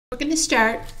We're going to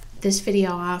start this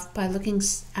video off by looking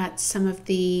at some of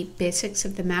the basics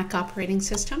of the Mac operating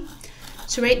system.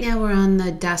 So right now we're on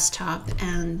the desktop,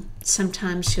 and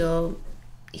sometimes you'll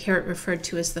hear it referred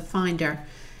to as the Finder.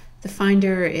 The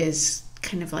Finder is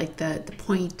kind of like the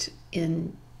point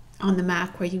on the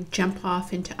Mac where you jump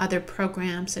off into other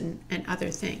programs and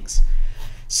other things.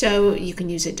 So you can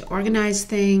use it to organize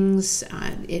things.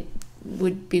 It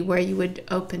would be where you would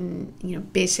open,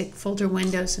 basic folder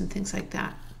windows and things like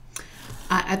that.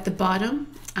 At the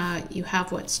bottom, you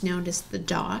have what's known as the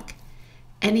dock.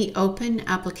 Any open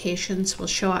applications will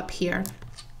show up here,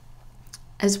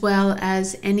 as well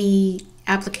as any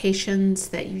applications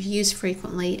that you use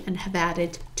frequently and have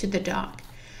added to the dock.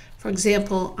 For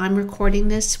example, I'm recording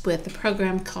this with a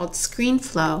program called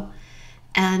ScreenFlow,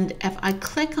 and if I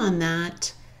click on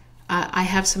that, I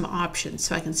have some options.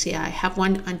 So I can see I have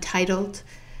one untitled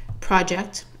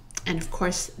project. And of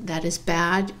course, that is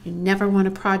bad. You never want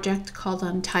a project called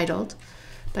untitled,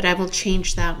 but I will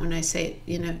change that when I say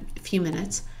in a few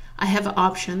minutes. I have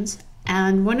options,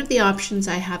 and one of the options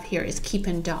I have here is keep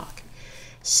in dock.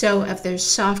 So if there's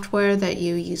software that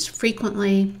you use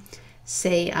frequently,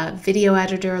 say a video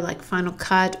editor like Final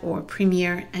Cut or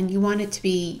Premiere, and you want it to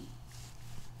be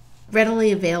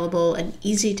readily available and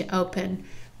easy to open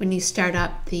when you start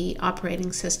up the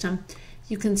operating system,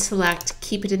 you can select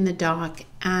keep it in the dock,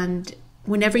 and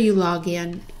whenever you log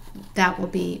in, that will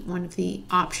be one of the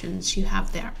options you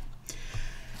have there.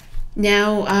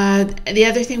 Now, the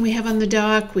other thing we have on the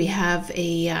dock, we have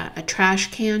a trash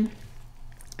can.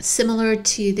 Similar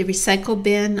to the recycle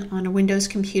bin on a Windows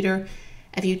computer,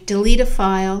 if you delete a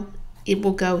file, it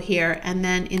will go here, and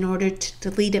then in order to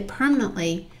delete it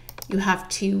permanently, you have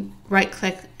to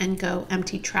right-click and go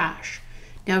empty trash.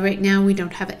 Now, right now, we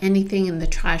don't have anything in the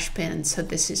trash bin, so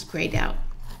this is grayed out.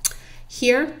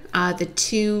 Here, the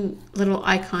two little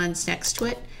icons next to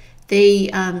it, they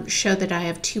show that I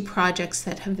have two projects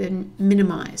that have been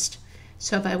minimized.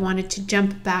 So if I wanted to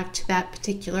jump back to that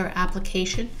particular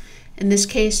application, in this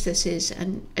case, this is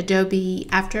an Adobe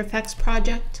After Effects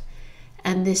project,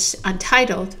 and this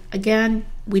untitled, again,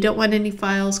 we don't want any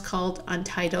files called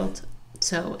untitled,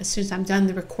 so as soon as I'm done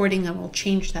the recording, I will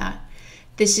change that.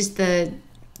 This is the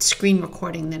screen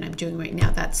recording that I'm doing right now.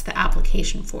 That's the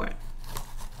application for it.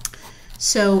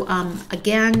 So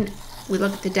again, we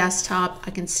look at the desktop. I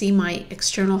can see my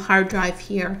external hard drive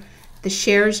here, the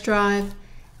shares drive,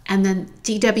 and then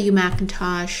DW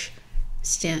Macintosh.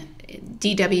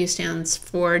 DW stands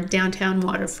for Downtown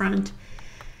Waterfront,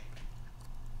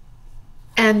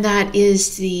 and that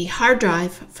is the hard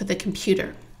drive for the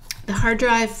computer. The hard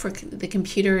drive for the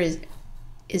computer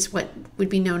is what would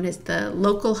be known as the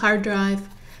local hard drive.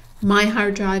 My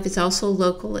hard drive is also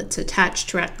local. It's attached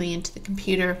directly into the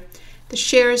computer. The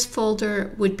shares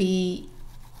folder would be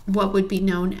what would be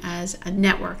known as a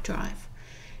network drive.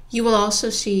 You will also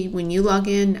see when you log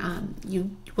in, you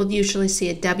will usually see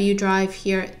a W drive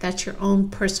here. That's your own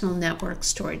personal network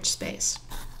storage space.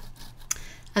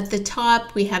 At the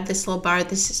top, we have this little bar.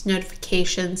 This is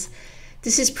notifications.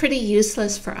 This is pretty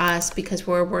useless for us because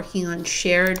we're working on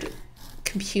shared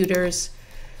computers.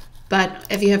 But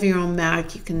if you have your own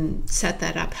Mac, you can set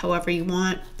that up however you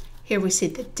want. Here we see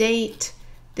the date.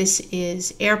 This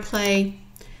is AirPlay.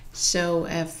 So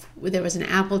if there was an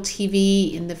Apple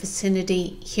TV in the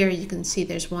vicinity, here you can see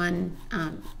there's one,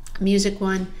 a music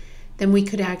one. Then we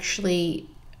could actually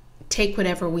take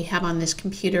whatever we have on this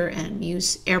computer and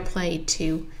use AirPlay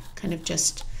to kind of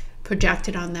just project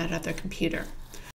it on that other computer.